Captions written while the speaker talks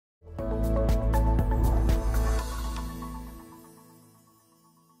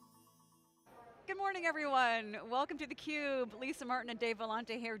morning, everyone. Welcome to theCUBE. Lisa Martin and Dave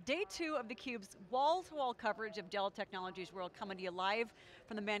Vellante here. Day 2 of theCUBE's wall-to-wall coverage of Dell Technologies World, coming to you live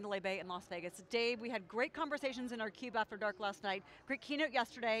from the Mandalay Bay in Las Vegas. Dave, we had great conversations in our CUBE After Dark last night. Great keynote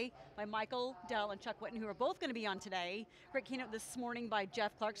yesterday by Michael, Dell, and Chuck Whitten, who are both going to be on today. Great keynote this morning by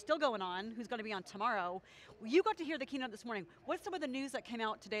Jeff Clark, still going on, who's going to be on tomorrow. You got to hear the keynote this morning. What's some of the news that came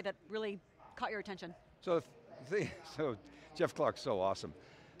out today that really caught your attention? So Jeff Clark's so awesome.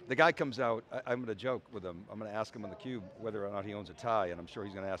 The guy comes out, I'm going to joke with him, I'm going to ask him on theCUBE whether or not he owns a tie, and I'm sure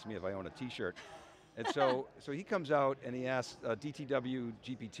he's going to ask me if I own a t-shirt. And so he comes out and he asks DTW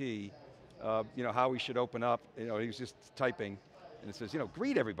GPT, how we should open up. He was just typing, and it says,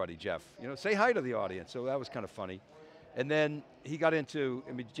 greet everybody, Jeff. Say hi to the audience. So that was kind of funny. And then he got into,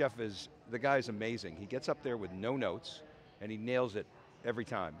 Jeff the guy's amazing. He gets up there with no notes, and he nails it every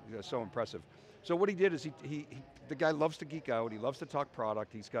time. So impressive. So what he did is the guy loves to geek out, he loves to talk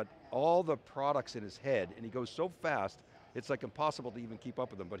product, he's got all the products in his head, and he goes so fast, it's like impossible to even keep up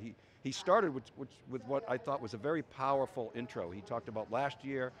with him, but he started with what I thought was a very powerful intro. He talked about last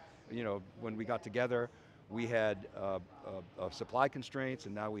year, when we got together, we had supply constraints,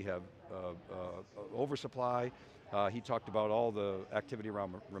 and now we have oversupply. He talked about all the activity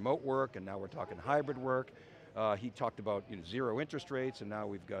around remote work, and now we're talking hybrid work. He talked about zero interest rates, and now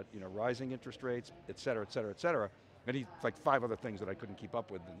we've got rising interest rates, et cetera, et cetera, et cetera. And he like 5 other things that I couldn't keep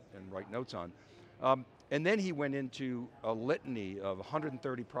up with and write notes on. And then he went into a litany of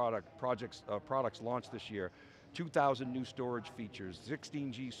 130 products launched this year, 2,000 new storage features,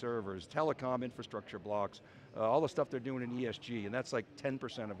 16G servers, telecom infrastructure blocks, all the stuff they're doing in ESG, and that's like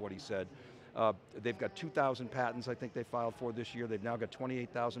 10% of what he said. They've got 2,000 patents I think they filed for this year. They've now got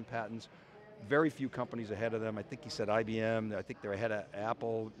 28,000 patents. Very few companies ahead of them. I think he said IBM, I think they're ahead of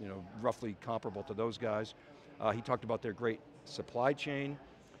Apple, roughly comparable to those guys. He talked about their great supply chain.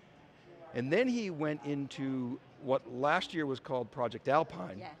 And then he went into what last year was called Project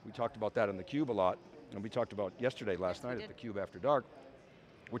Alpine. Yeah. We talked about that on theCUBE a lot, and we talked about yesterday, last night at theCUBE After Dark,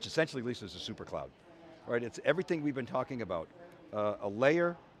 which essentially, Lisa, is a super cloud. Right, it's everything we've been talking about. A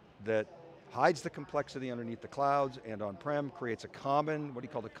layer that hides the complexity underneath the clouds and on-prem, creates a common, what he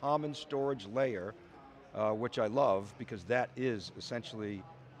called a common storage layer, which I love because that is essentially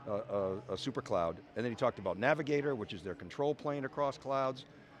a super cloud. And then he talked about Navigator, which is their control plane across clouds.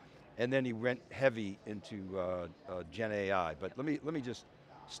 And then he went heavy into Gen AI. But let me just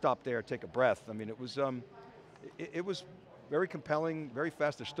stop there, take a breath. It was very compelling, very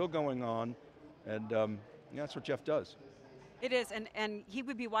fast. They're still going on, and that's what Jeff does. It is, and he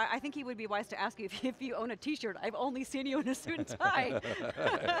would be wise. I think he would be wise to ask you if you own a t-shirt. I've only seen you in a suit and tie.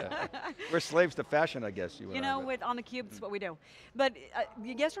 We're slaves to fashion, I guess. On theCUBE, that's what we do. But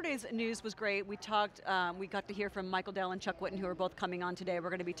yesterday's news was great. We talked, we got to hear from Michael Dell and Chuck Whitten, who are both coming on today. We're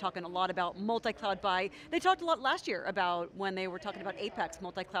going to be talking a lot about multi-cloud by, they talked a lot last year about when they were talking about Apex,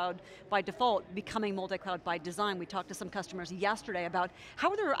 multi-cloud by default, becoming multi-cloud by design. We talked to some customers yesterday about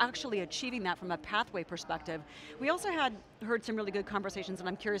how they're actually achieving that from a pathway perspective. We also heard some really good conversations, and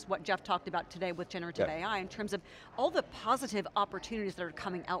I'm curious what Jeff talked about today with generative AI in terms of all the positive opportunities that are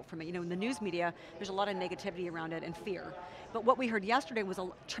coming out from it. In the news media, there's a lot of negativity around it and fear. But what we heard yesterday was a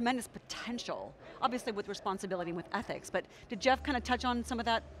tremendous potential, obviously with responsibility and with ethics, but did Jeff kind of touch on some of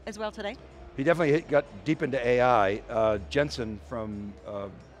that as well today? He definitely got deep into AI. Jensen from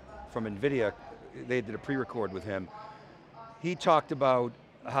NVIDIA, they did a pre-record with him. He talked about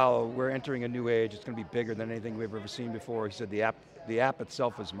how we're entering a new age, it's going to be bigger than anything we've ever seen before. He said the app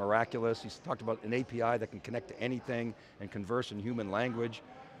itself is miraculous. He's talked about an API that can connect to anything and converse in human language.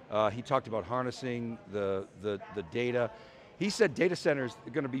 He talked about harnessing the data. He said data centers are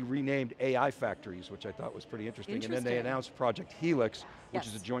going to be renamed AI factories, which I thought was pretty interesting. And then they announced Project Helix, which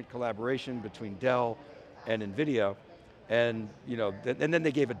is a joint collaboration between Dell and NVIDIA. And and then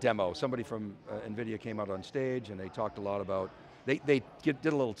they gave a demo. Somebody from NVIDIA came out on stage and they talked a lot about They did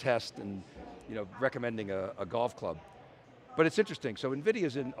a little test and recommending a golf club. But it's interesting, so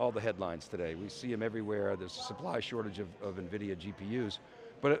NVIDIA's in all the headlines today. We see them everywhere, there's a supply shortage of NVIDIA GPUs.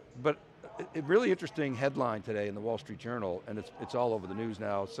 But a really interesting headline today in the Wall Street Journal, and it's all over the news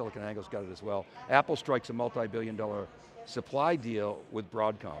now, SiliconANGLE's got it as well. Apple strikes a multi-billion-dollar supply deal with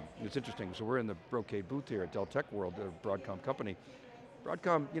Broadcom. It's interesting, so we're in the Brocade booth here at Dell Tech World, the Broadcom company.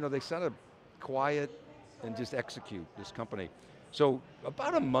 Broadcom, they sounded quiet and just execute, this company. So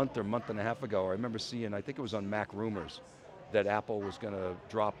about a month or month and a half ago, I remember seeing, I think it was on Mac Rumors, that Apple was going to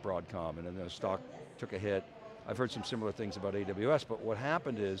drop Broadcom and then the stock took a hit. I've heard some similar things about AWS, but what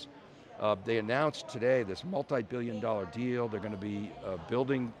happened is, They announced today this multi-billion-dollar deal. They're going to be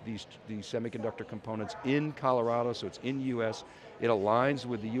building these semiconductor components in Colorado, so it's in US. It aligns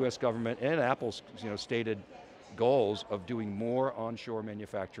with the US government and Apple's stated goals of doing more onshore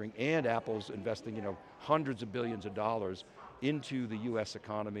manufacturing, and Apple's investing hundreds of billions of dollars into the US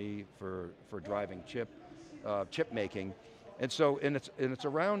economy for driving chip making. And so, it's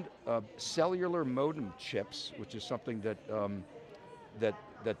around cellular modem chips, which is something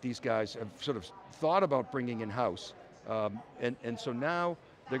that these guys have sort of thought about bringing in-house. And so now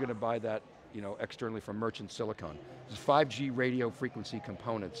they're going to buy that externally from merchant silicon. This is 5G radio frequency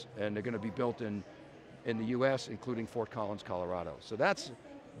components, and they're going to be built in the US, including Fort Collins, Colorado. So that's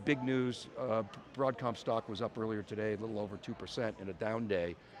big news. Broadcom stock was up earlier today, a little over 2% in a down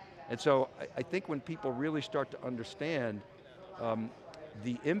day. And so I think when people really start to understand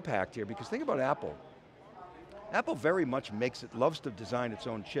the impact here, because think about Apple. Apple very much loves to design its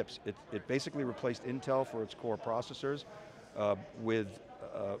own chips. It basically replaced Intel for its core processors with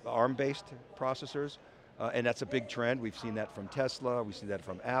ARM-based processors, and that's a big trend. We've seen that from Tesla, we see that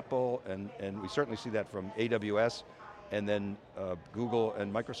from Apple, and we certainly see that from AWS, and then Google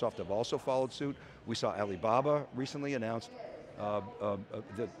and Microsoft have also followed suit. We saw Alibaba recently announced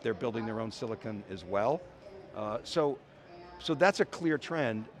that they're building their own silicon as well. So that's a clear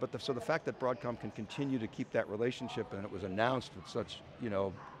trend, but so the fact that Broadcom can continue to keep that relationship, and it was announced with such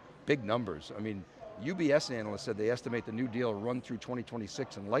big numbers. I mean, UBS analysts said they estimate the new deal will run through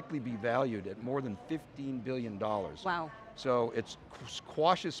 2026 and likely be valued at more than $15 billion. Wow. So it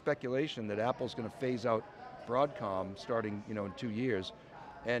quashes speculation that Apple's going to phase out Broadcom starting in 2 years.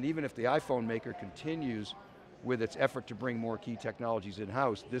 And even if the iPhone maker continues with its effort to bring more key technologies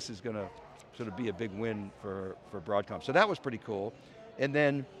in-house, this is going to sort of be a big win for Broadcom. So that was pretty cool. And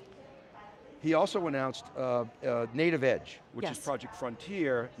then he also announced Native Edge, which is Project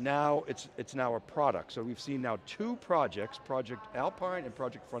Frontier. Now it's now a product. So we've seen now 2 projects, Project Alpine and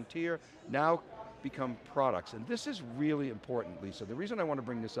Project Frontier, now become products. And this is really important, Lisa. The reason I want to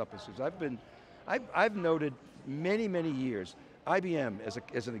bring this up is because I've noted many years, IBM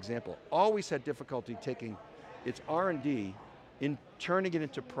as an example, always had difficulty taking its R&D in turning it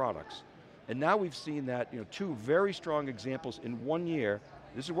into products. And now we've seen that 2 very strong examples in 1 year.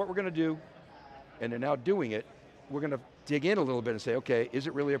 This is what we're going to do, and they're now doing it. We're going to dig in a little bit and say, okay, is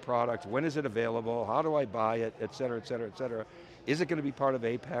it really a product? When is it available? How do I buy it? Et cetera, et cetera, et cetera. Is it going to be part of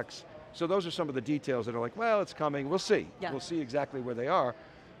Apex? So those are some of the details that are like, well, it's coming, we'll see. Yeah. We'll see exactly where they are.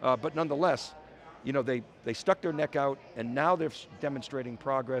 But nonetheless, they stuck their neck out, and now they're demonstrating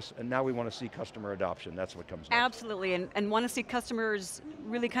progress, and now we want to see customer adoption. That's what comes next. Absolutely, and want to see customers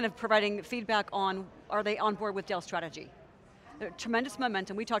really kind of providing feedback on, are they on board with Dell strategy? Tremendous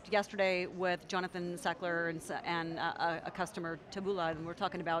momentum. We talked yesterday with Jonathan Sackler and a customer, Taboola, and we're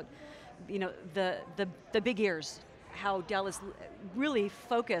talking about the big ears, how Dell is really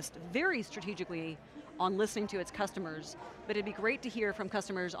focused very strategically on listening to its customers, but it'd be great to hear from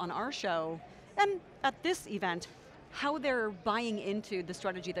customers on our show and at this event, how they're buying into the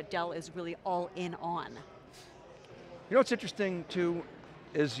strategy that Dell is really all in on. What's interesting too,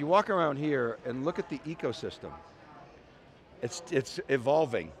 is you walk around here and look at the ecosystem. It's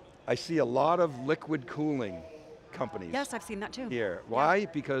evolving. I see a lot of liquid cooling companies. Yes, I've seen that too. Here, why? Yeah.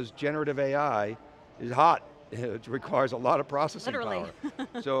 Because generative AI is hot. It requires a lot of processing power.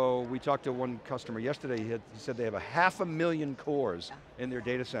 So we talked to one customer yesterday, he said they have 500,000 cores in their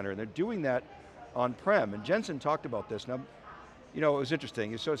data center, and they're doing that on-prem, and Jensen talked about this. Now, it was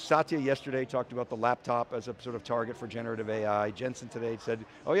interesting. So Satya yesterday talked about the laptop as a sort of target for generative AI. Jensen today said,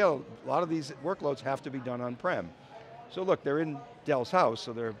 oh yeah, a lot of these workloads have to be done on-prem. So look, they're in Dell's house,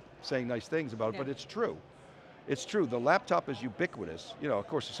 so they're saying nice things about it, but it's true. It's true, the laptop is ubiquitous. Of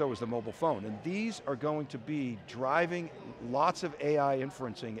course, so is the mobile phone. And these are going to be driving lots of AI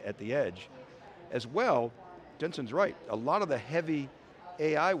inferencing at the edge. As well, Jensen's right, a lot of the heavy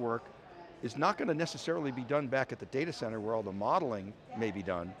AI work is not going to necessarily be done back at the data center where all the modeling may be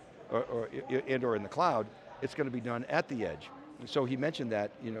done, or in the cloud. It's going to be done at the edge. So he mentioned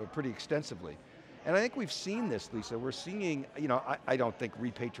that pretty extensively. And I think we've seen this, Lisa. We're seeing, I don't think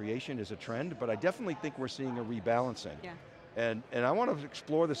repatriation is a trend, but I definitely think we're seeing a rebalancing. Yeah. And I want to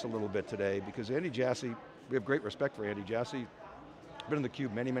explore this a little bit today because Andy Jassy, we have great respect for Andy Jassy, been in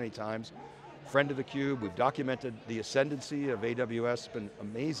theCUBE many times, friend of theCUBE, we've documented the ascendancy of AWS, it's been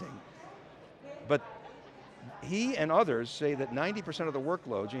amazing. But he and others say that 90% of the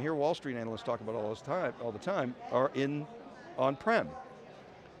workloads, you hear Wall Street analysts talk about all the time, are on-prem.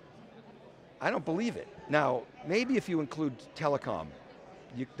 I don't believe it. Now, maybe if you include telecom,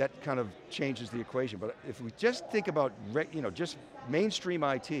 that kind of changes the equation, but if we just think about just mainstream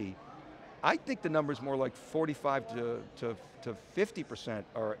IT, I think the number's more like 45 to 50%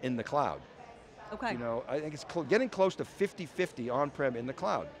 are in the cloud. Okay. You know, I think it's getting close to 50-50 on-prem in the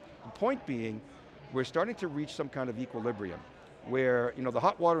cloud. The point being, we're starting to reach some kind of equilibrium where, you know, the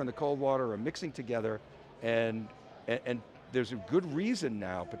hot water and the cold water are mixing together, and there's a good reason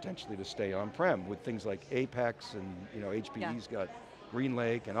now potentially to stay on-prem with things like Apex and, you know, HPE's got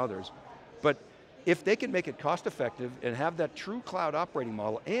GreenLake and others. But if they can make it cost effective and have that true cloud operating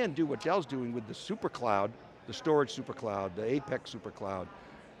model and do what Dell's doing with the super cloud, the storage super cloud, the Apex super cloud,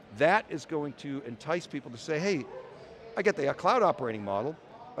 that is going to entice people to say, hey, I get the cloud operating model,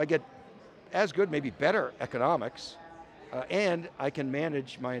 I get as good, maybe better economics, and I can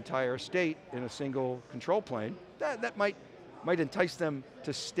manage my entire estate in a single control plane. That might entice them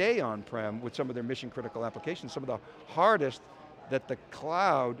to stay on-prem with some of their mission critical applications, some of the hardest that the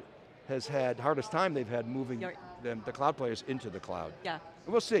cloud has had, hardest time they've had moving the cloud players into the cloud. Yeah.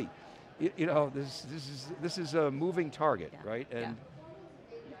 And we'll see. You know, this is a moving target, right? And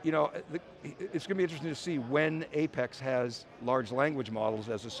you know, it's going to be interesting to see when Apex has large language models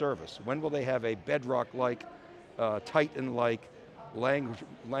as a service. When will they have a Bedrock-like, Titan-like large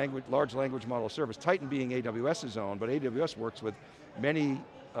language model service? Titan being AWS's own, but AWS works with many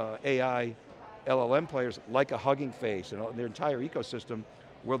AI LLM players like a Hugging Face and their entire ecosystem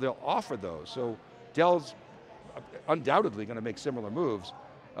where they'll offer those. So Dell's undoubtedly going to make similar moves,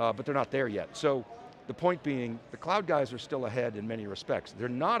 but they're not there yet. So the point being, the cloud guys are still ahead in many respects. They're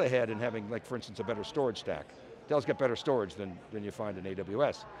not ahead in having, like for instance, a better storage stack. Dell's got better storage than you find in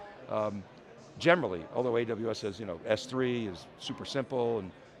AWS. Generally, although AWS says, you know, S3 is super simple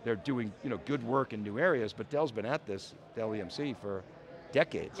and they're doing, you know, good work in new areas, but Dell's been at this, Dell EMC, for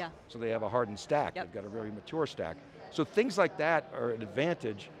decades. Yeah. So they have a hardened stack, they've got a very mature stack. So things like that are an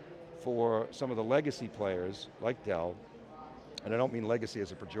advantage for some of the legacy players like Dell, and I don't mean legacy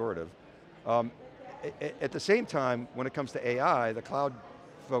as a pejorative. At the same time, when it comes to AI, the cloud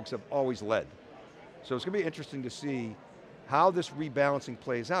folks have always led. So it's going to be interesting to see how this rebalancing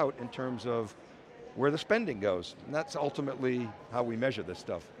plays out in terms of where the spending goes. And that's ultimately how we measure this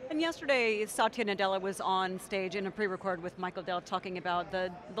stuff. And yesterday, Satya Nadella was on stage in a pre-record with Michael Dell talking about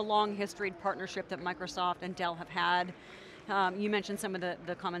the long historied partnership that Microsoft and Dell have had. You mentioned some of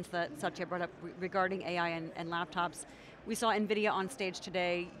the comments that Satya brought up regarding AI and laptops. We saw NVIDIA on stage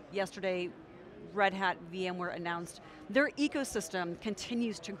today. Yesterday, Red Hat, VMware announced their ecosystem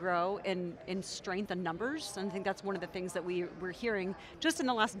continues to grow in strength and numbers, and I think that's one of the things that we're hearing just in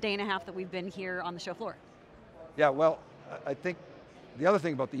the last day and a half that we've been here on the show floor. Yeah, well, I think the other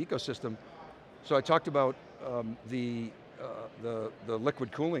thing about the ecosystem, so I talked about the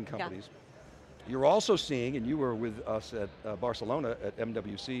liquid cooling companies. Yeah. You're also seeing, and you were with us at Barcelona at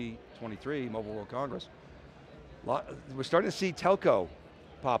MWC 23, Mobile World Congress, we're starting to see telco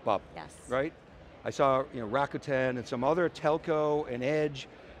pop up, right? I saw, you know, Rakuten and some other telco and edge,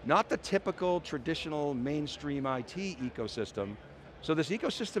 not the typical traditional mainstream IT ecosystem. So this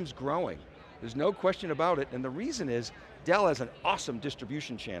ecosystem's growing. There's no question about it, and the reason is Dell has an awesome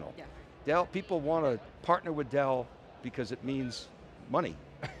distribution channel. Yeah. Dell, people want to partner with Dell because it means money.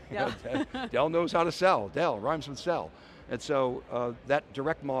 Yeah. Dell knows how to sell. Dell rhymes with sell. And so that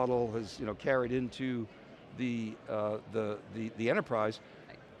direct model has, you know, carried into the enterprise,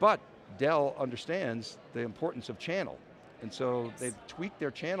 but Dell understands the importance of channel. And so they've tweaked their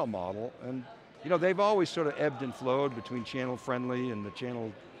channel model, and you know, they've always sort of ebbed and flowed between channel friendly and the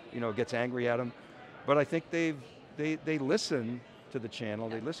channel, you know, gets angry at them. But I think they listen to the channel,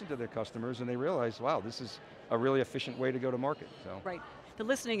 they listen to their customers, and they realize, wow, this is a really efficient way to go to market. So. Right, the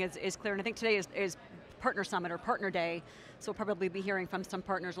listening is clear, and I think today is Partner Summit or Partner Day, so we'll probably be hearing from some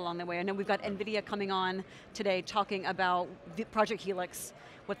partners along the way. I know we've got NVIDIA coming on today talking about Project Helix,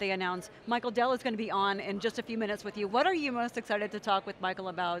 what they announced. Michael Dell is going to be on in just a few minutes with you. What are you most excited to talk with Michael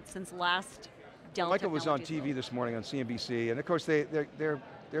about since last Dell Michael was on TV this morning on CNBC, and of course they're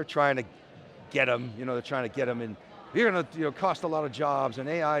trying to get him, you know, they're trying to get him in, you're going to, you know, cost a lot of jobs, and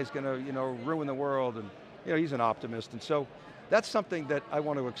AI is going to, you know, ruin the world, and you know, he's an optimist, and so that's something that I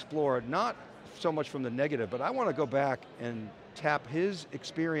want to explore, not so much from the negative, but I want to go back and tap his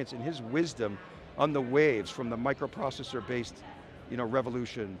experience and his wisdom on the waves from the microprocessor-based, you know,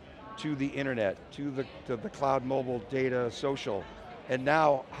 revolution to the internet, to the cloud, mobile, data, social, and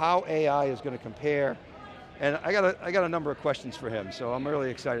now how AI is going to compare. And I got a number of questions for him, so I'm really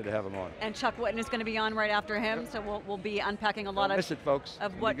excited to have him on. And Chuck Whitten is going to be on right after him, so we'll be unpacking a lot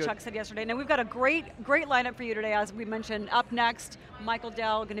of what Chuck said yesterday. Now we've got a great lineup for you today, as we mentioned. Up next, Michael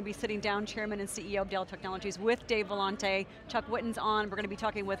Dell, going to be sitting down, Chairman and CEO of Dell Technologies, with Dave Vellante. Chuck Whitten's on. We're going to be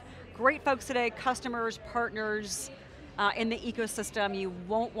talking with great folks today, customers, partners, in the ecosystem. You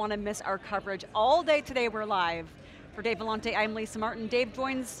won't want to miss our coverage. All day today we're live. For Dave Vellante, I'm Lisa Martin. Dave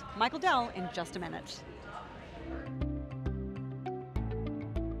joins Michael Dell in just a minute.